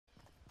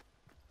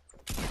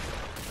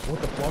What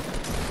the fuck?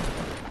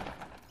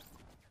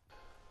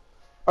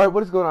 Alright,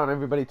 what is going on,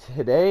 everybody?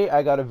 Today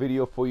I got a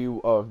video for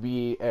you of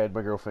me and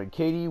my girlfriend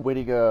Katie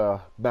winning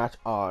a match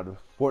on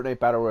Fortnite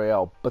Battle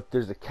Royale, but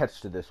there's a catch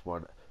to this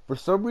one. For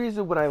some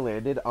reason, when I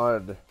landed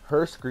on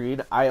her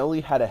screen, I only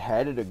had a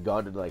head and a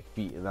gun and like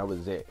feet, and that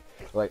was it.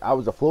 Like, I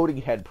was a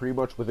floating head pretty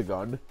much with a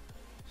gun.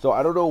 So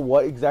I don't know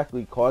what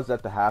exactly caused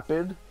that to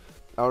happen.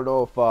 I don't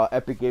know if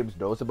Epic Games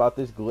knows about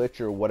this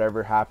glitch or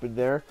whatever happened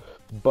there,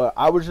 but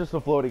I was just a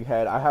floating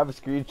head. I have a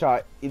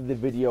screenshot in the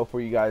video for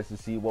you guys to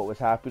see what was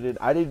happening.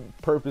 I didn't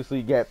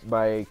purposely get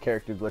my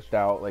character glitched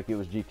out like it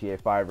was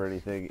GTA 5 or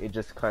anything. It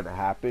just kind of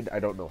happened. I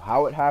don't know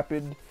how it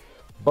happened,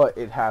 but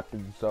it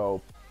happened.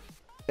 So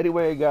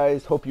anyway,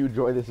 guys, hope you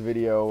enjoy this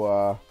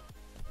video.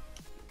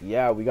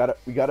 Yeah, we got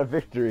a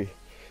victory.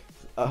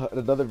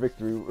 Another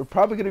victory. We're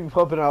probably going to be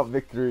pumping out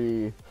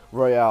victory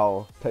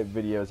Royale type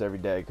videos every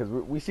day because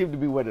we seem to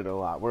be winning a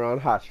lot. We're on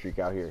a hot streak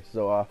out here.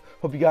 So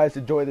hope you guys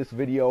enjoy this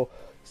video.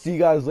 See you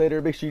guys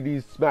later. Make sure you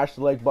smash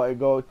the like button.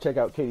 Go check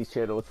out Katie's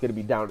channel. It's going to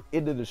be down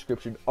in the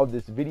description of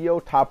this video.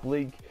 Top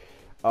link.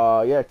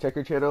 Yeah, check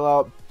her channel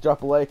out.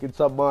 Drop a like and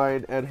sub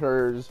mine and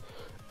hers.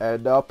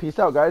 And peace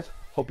out, guys.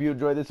 Hope you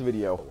enjoy this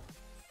video.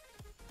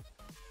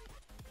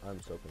 I'm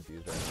so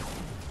confused right now.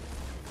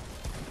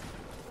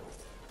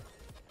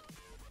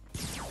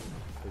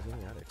 Who's in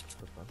the attic?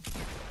 For fun.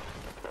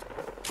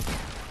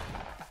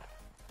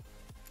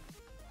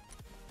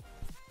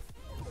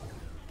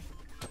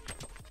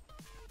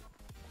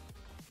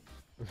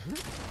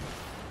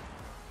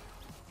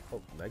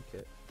 Oh,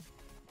 medkit.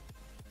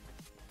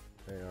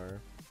 AR.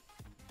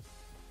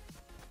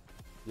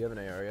 You have an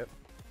AR yet?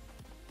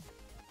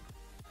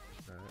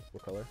 Alright,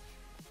 what color?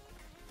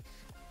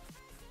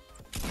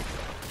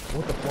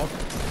 What the fuck?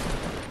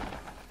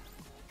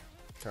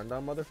 Turn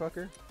down,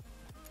 motherfucker.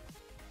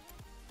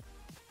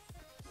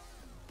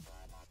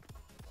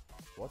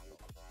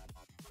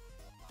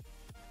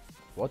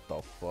 What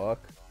the fuck?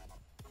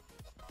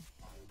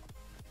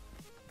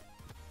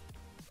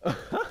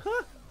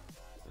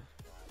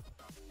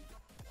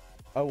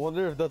 I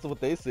wonder if that's what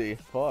they see.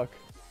 Fuck.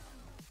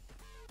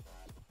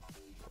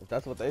 If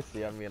that's what they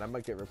see, I mean, I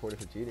might get reported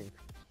for cheating.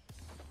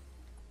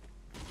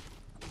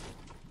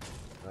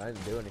 I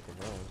didn't do anything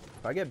wrong.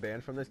 If I get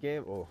banned from this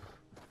game, oh.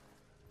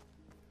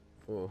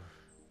 Oh.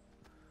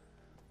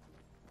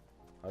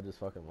 I'll just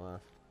fucking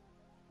laugh.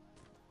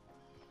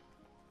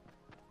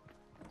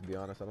 To be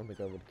honest, I don't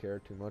think I would care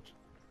too much.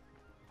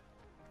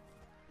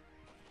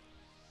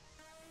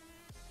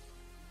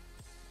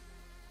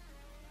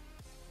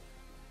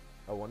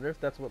 I wonder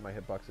if that's what my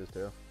hitbox is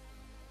too.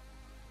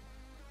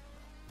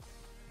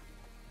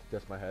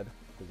 Just my head.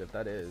 Because if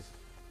that is,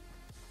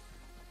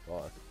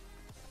 fuck.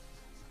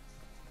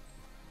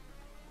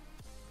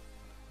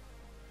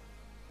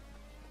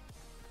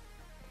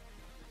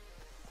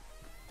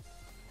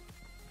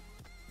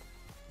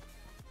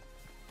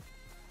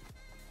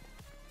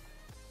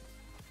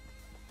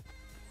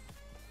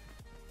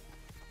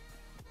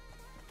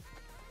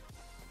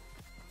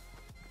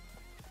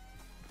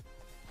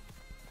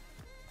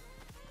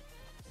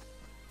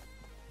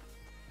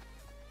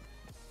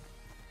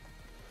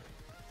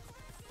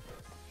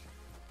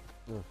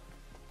 Ugh.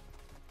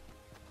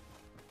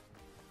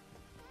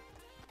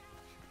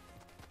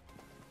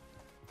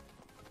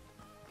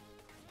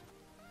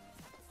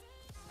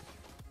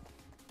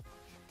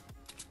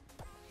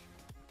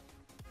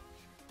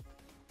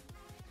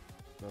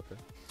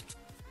 Okay.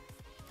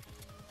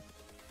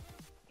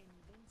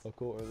 Oh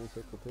cool, early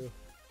circle too.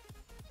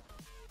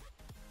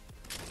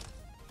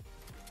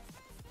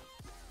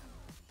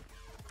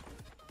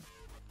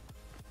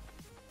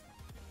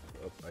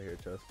 Oh, I hear a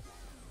chest.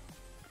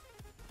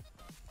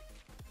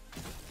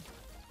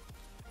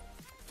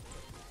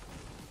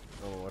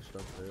 I'm gonna watch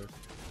downstairs.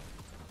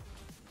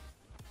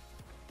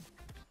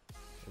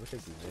 Let me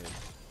take these names.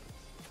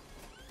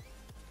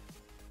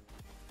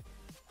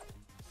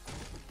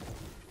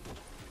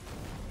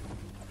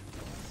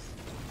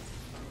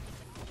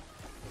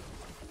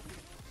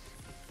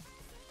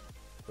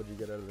 What'd you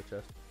get out of the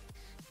chest?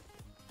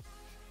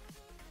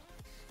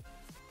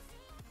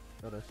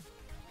 Oh, nice.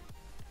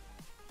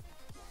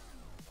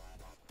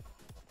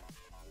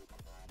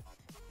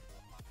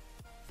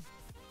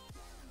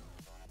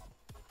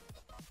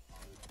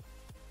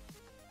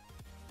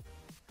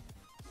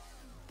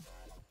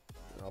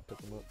 I'll pick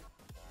them up.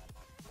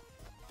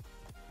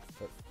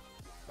 But,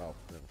 oh,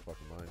 never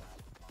fucking mind.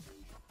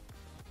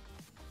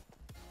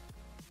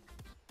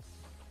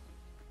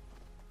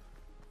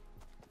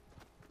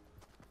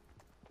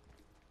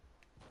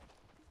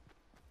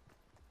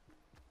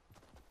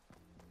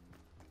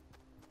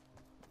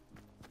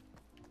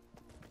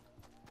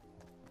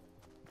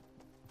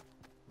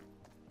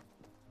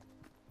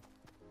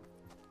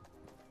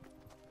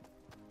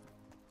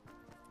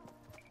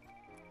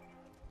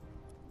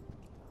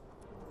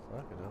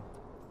 Fucking hell.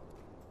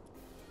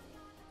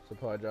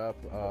 Supply drop,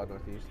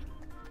 northeast.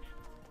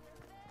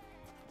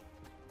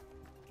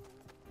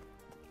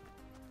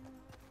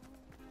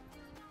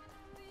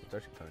 It's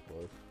actually kind of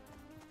close.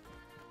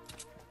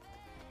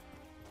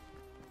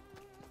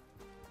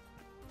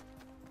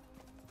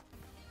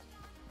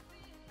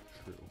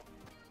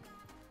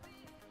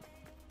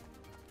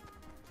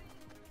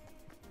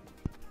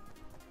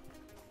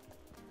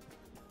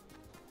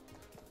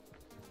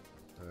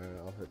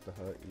 hit the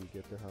hut, you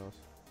get the house.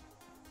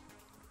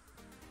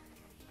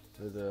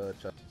 There's a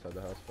chest inside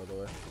the house, by the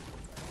way.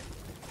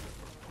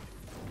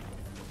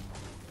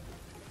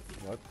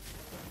 What?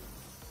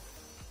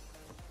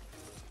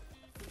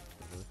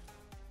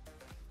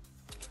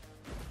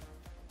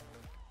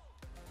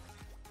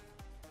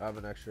 I have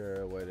an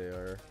extra way they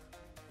are.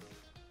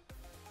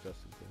 Just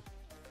in case.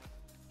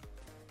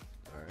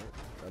 Alright,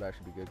 that'd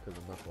actually be good because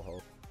of not full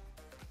health.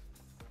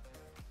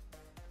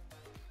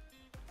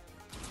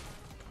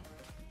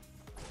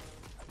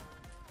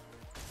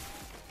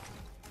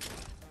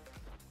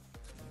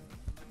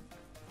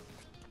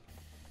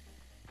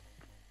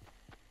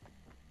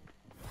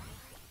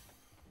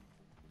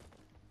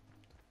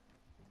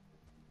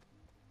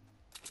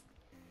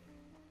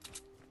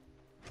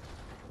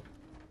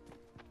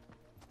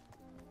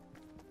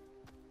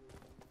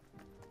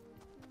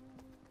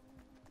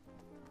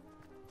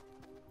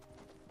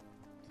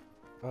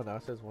 Oh, now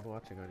it says one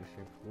watching on your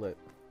stream. Lit.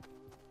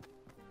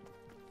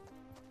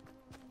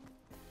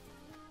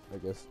 I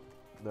guess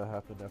that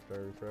happened after I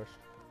refreshed.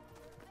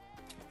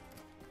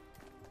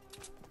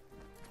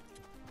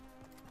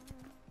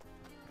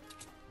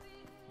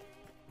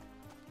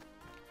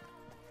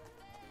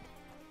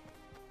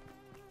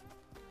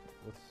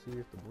 Let's see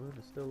if the balloon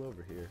is still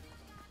over here.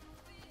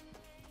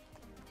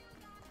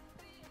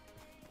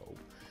 Oh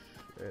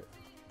shit.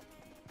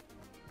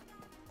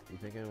 You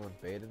think anyone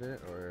baited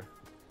it, or?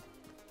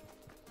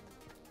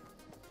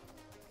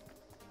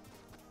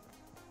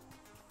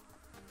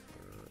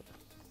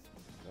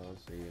 I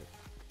don't see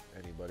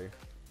anybody.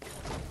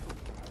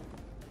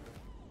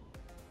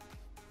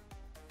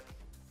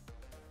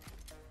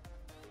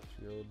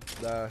 Shield.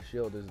 Nah,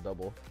 shield is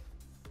double.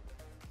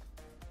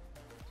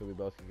 So we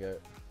both can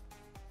get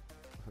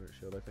 100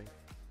 shield, I think.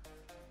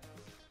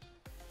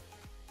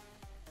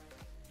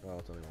 Oh,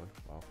 it's only one.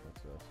 Wow,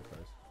 that's a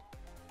surprise.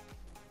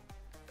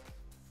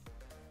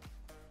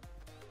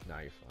 Nah,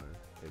 you're fine.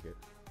 Take it.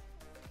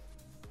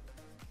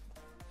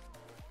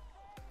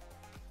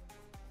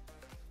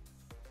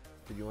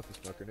 Did you want the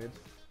smoke grenades?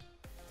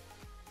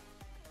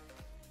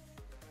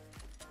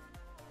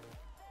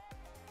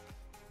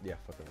 Yeah,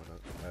 fuck it, why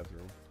not? I have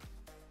room.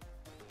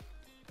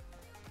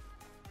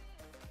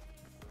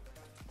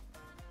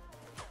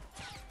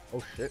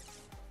 Oh shit.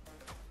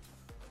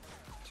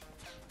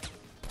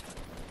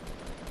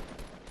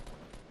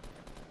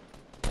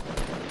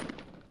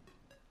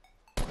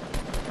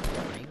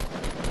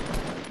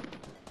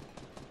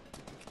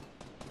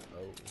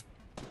 Oh.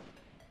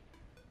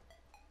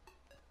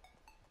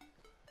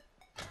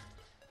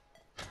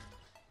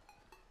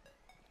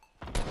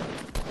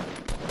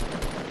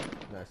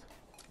 Nice.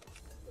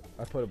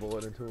 I put a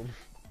bullet into him.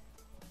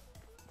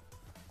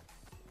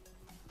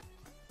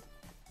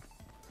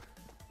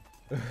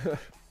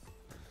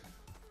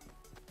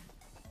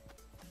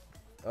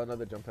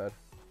 Another jump pad.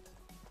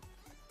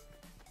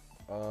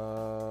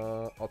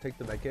 I'll take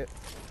the med kit.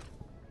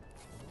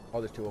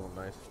 Oh, there's two of them.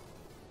 Nice.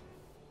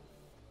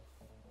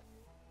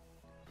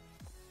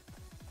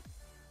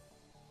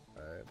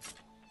 Alright.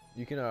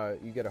 You can,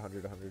 you get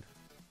 100, 100.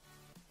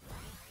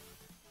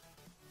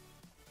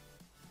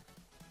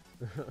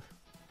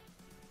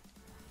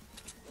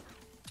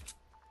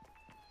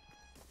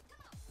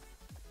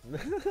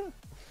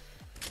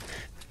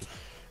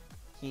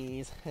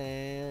 He's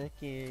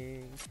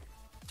hacking.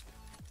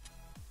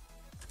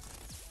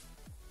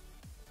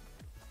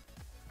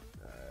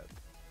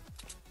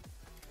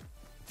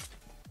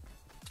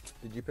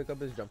 Did you pick up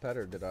his jump pad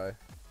or did I?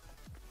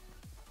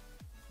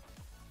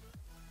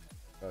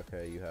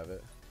 Okay, you have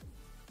it.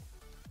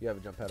 You have a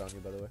jump pad on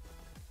you, by the way.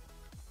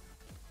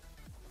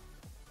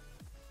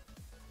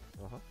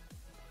 Uh-huh.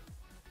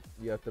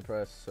 You have to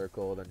press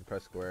circle, then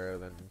press square,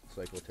 then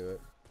cycle to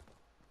it.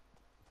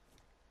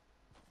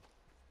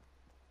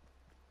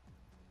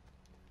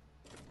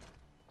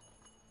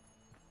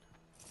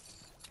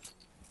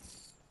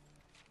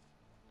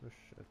 Oh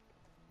shit.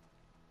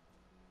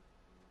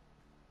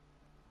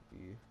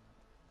 B.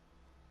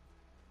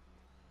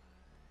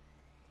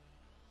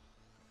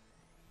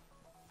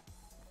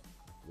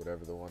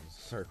 Whatever the one's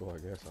circle, I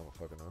guess. I don't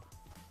fucking know.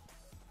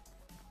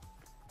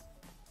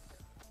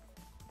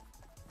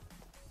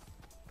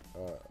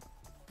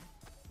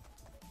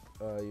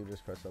 You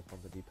just press up on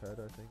the D-pad,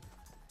 I think.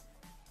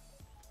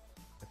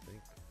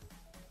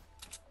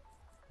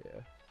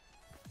 Yeah.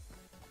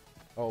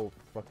 Oh,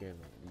 fucking,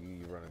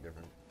 you run a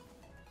different...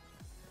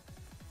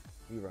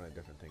 You run a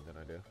different thing than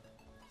I do.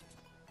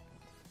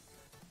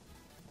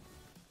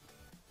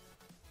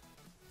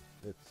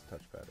 It's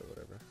touchpad or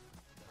whatever.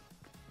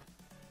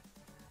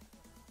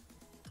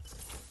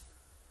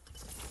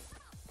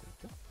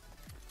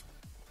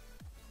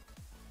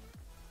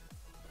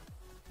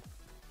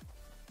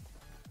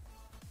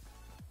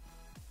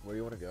 Where do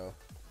you want to go?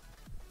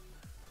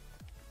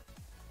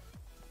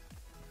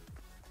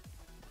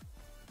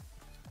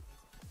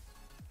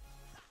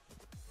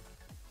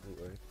 Wait.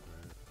 Alright.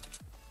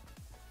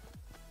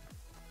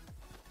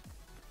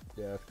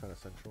 Yeah, it's kind of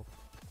central.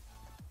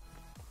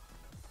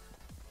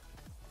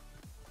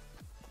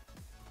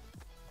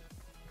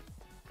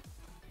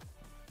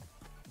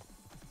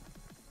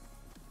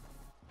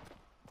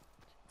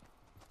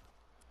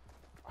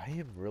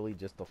 am really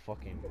just a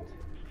fucking...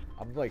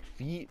 I'm like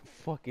feet,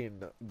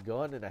 fucking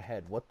gun, and a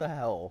head. What the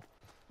hell?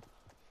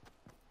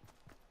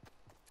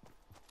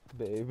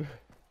 Babe,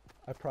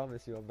 I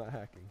promise you I'm not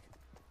hacking.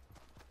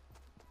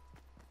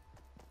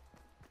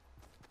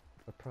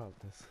 I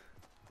promise.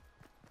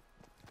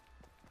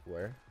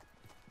 Where?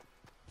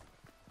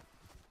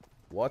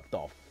 What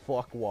the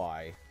fuck?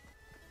 Why?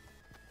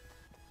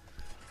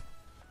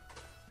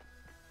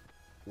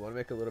 You want to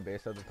make a little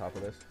base on the top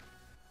of this?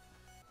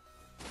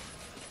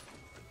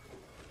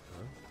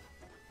 Huh?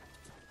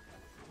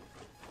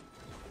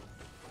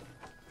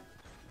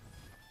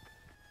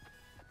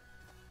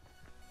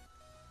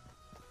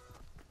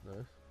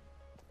 Nice.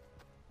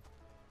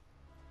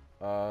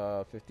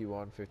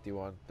 51,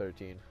 51,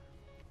 13.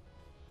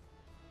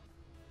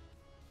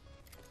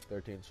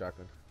 13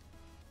 shotgun.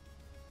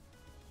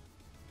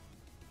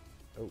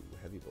 Oh,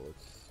 heavy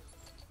bullets.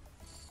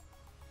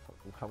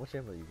 How much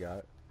ammo you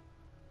got?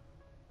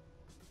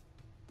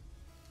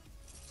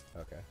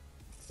 Okay.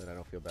 Then I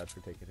don't feel bad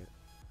for taking it.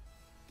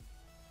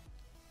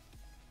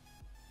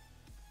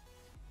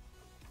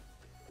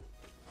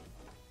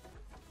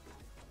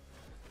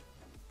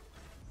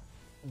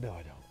 No,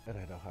 I don't. And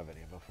I don't have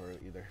any ammo for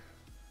it either.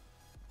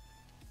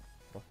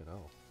 Fucking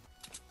hell.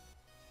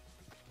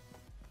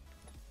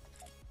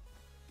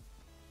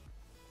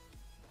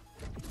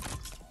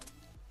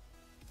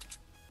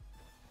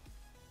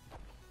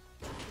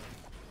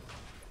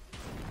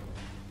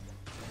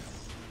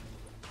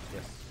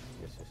 Yes,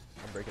 yes, yes.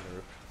 I'm breaking the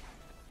roof.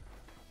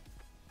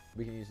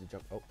 We can use the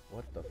jump. Oh,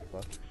 what the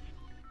fuck?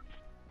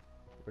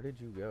 Where did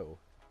you go?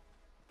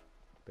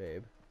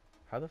 Babe.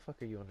 How the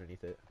fuck are you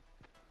underneath it?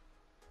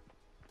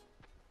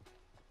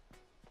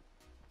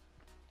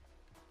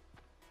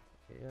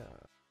 Yeah.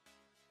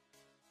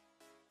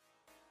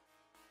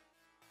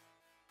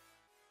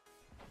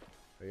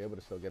 Are you able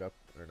to still get up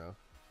or no?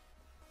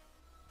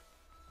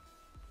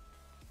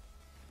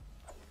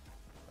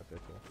 Okay,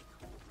 cool.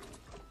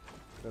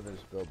 Then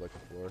just build like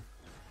a floor.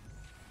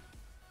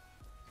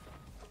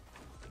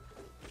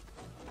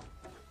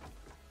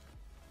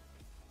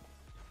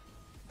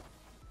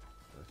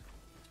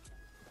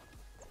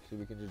 See,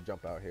 we can just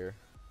jump out here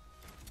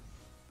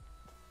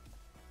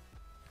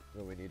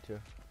when we need to.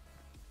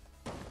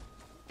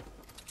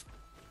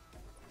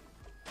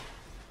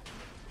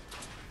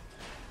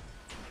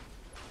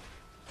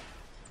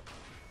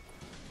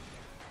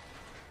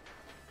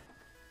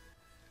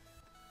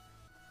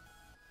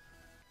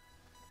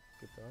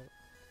 Get that.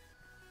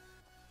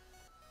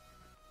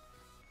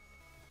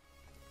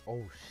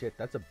 Oh shit,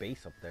 that's a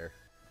base up there.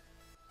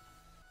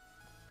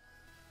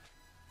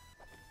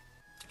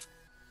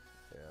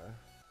 Yeah.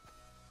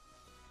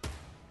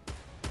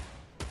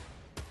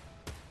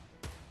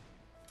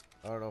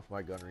 I don't know if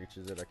my gun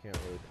reaches it, I can't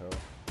really tell.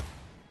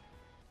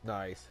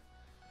 Nice.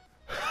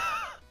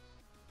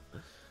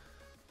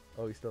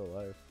 Oh, he's still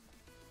alive.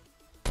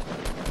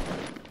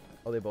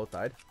 Oh, they both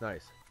died?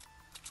 Nice.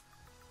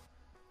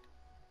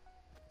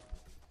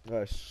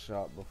 I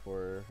shot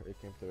before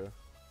it came through.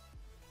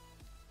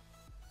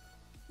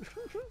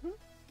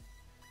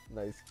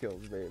 Nice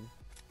kills, babe.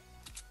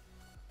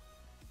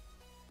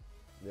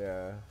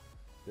 Yeah.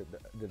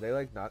 Did they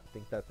like not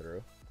think that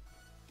through?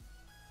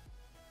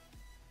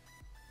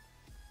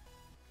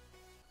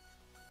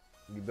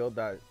 You build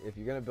that, if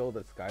you're gonna build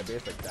a sky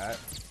base like that.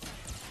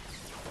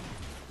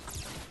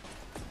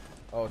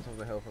 Oh, it's from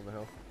the hill, from the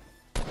hill.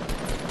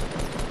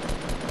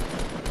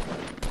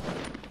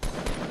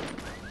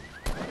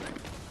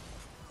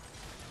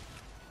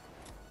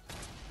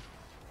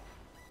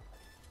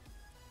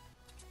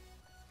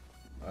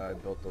 I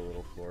built a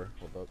little floor.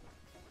 Hold up.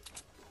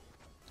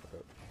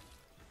 Hold up.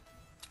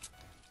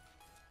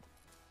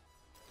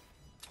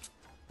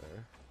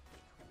 There.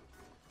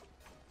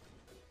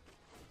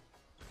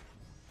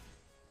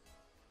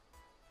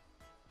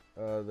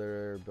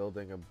 They're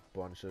building a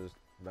bunch of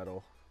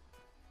metal.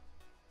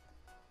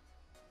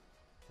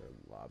 They're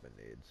lobbing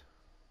nades.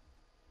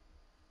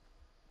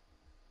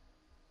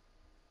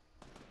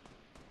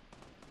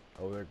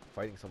 Oh, they're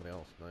fighting someone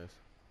else. Nice.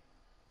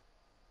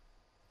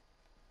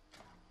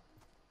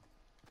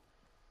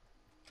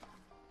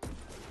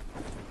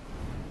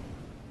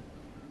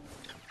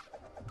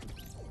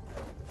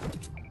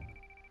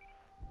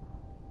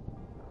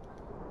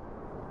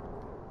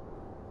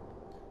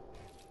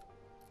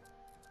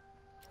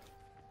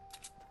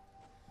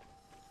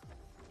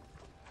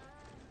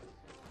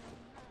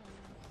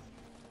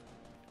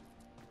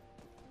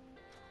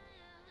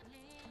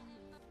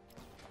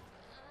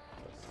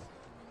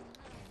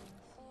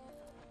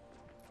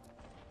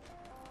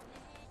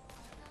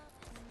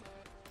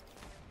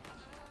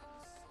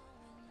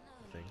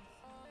 Thing.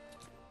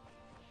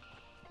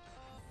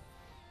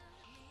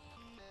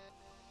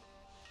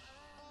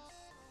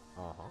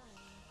 Uh-huh.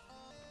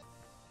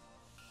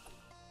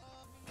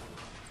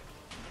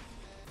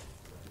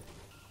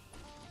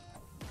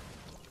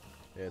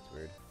 Yeah, it's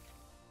weird.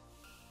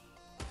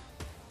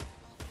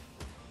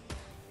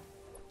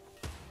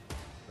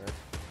 Nice.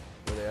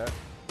 Where they at?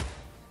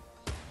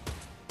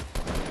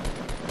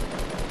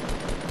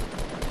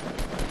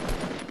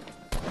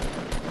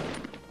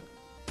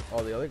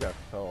 Oh, the other guy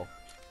fell.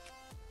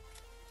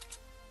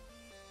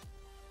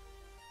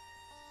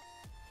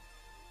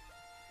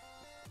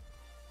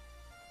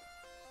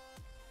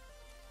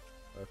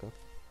 Okay.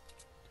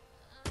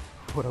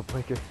 What up,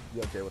 Blanket?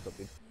 Yo, Jay, what's up,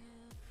 dude?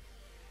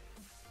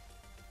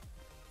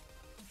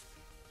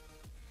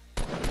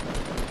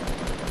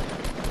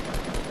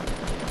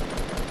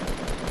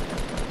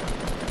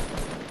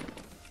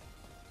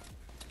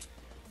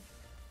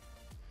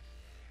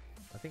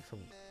 I think some...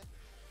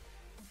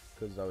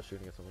 Because I was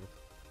shooting at someone.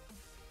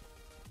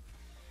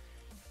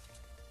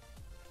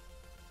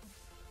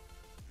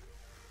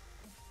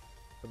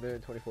 A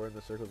minute 24 and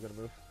the circle's gonna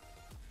move.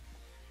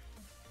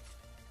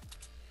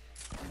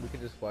 We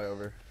can just fly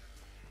over.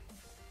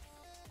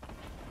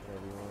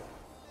 Whatever you want.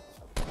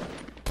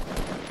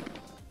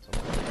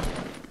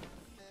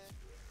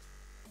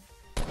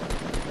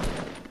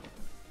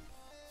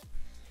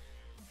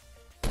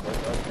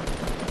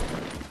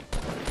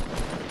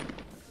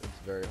 It's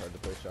very hard to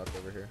place shots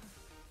over here.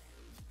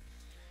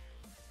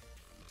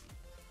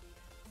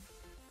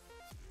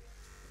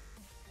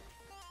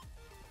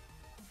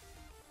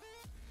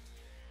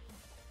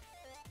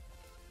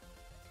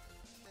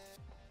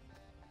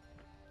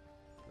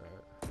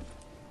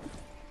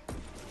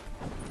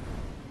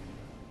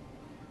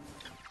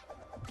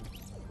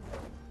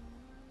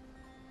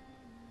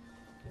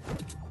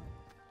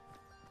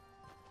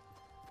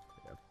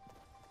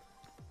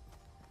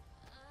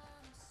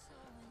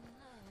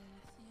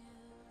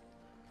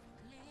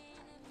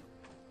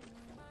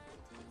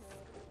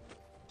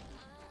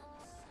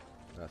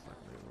 That's not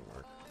gonna even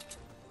work.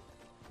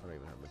 I don't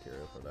even have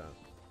material for that.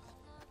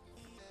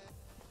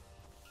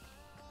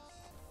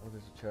 Oh,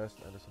 there's a chest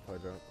and a supply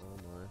drop. Oh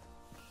my.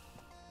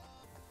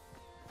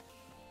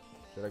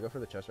 Should I go for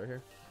the chest right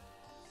here?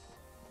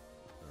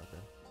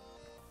 Okay.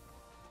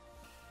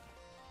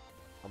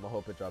 I'm gonna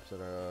hope it drops in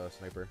a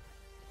sniper.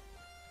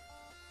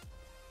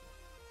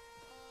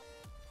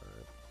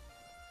 Alright.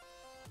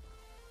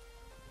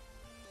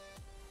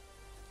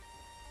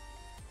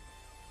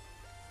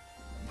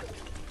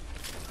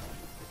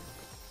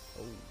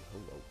 Oh,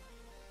 hello.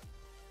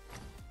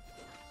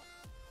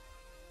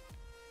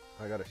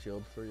 I got a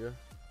shield for you.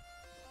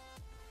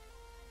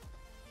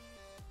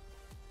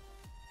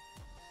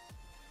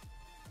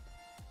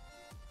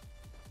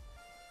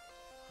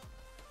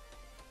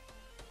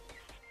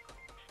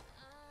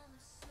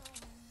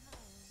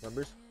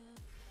 Numbers?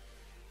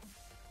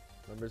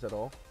 Numbers at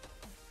all?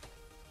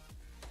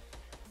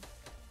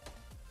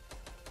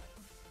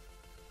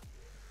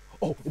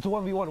 Oh, it's a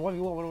 1v1,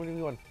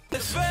 1v1.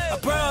 I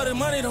pray all the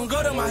money don't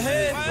go to my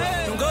head,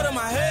 don't go to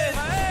my head.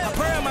 I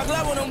pray on my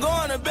glove when I'm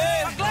going to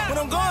bed,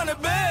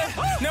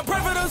 Now pray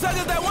for those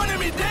suckers that wanted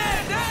me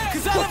dead,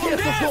 cause all of them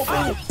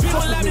dead. People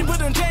let me put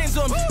them chains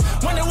on me.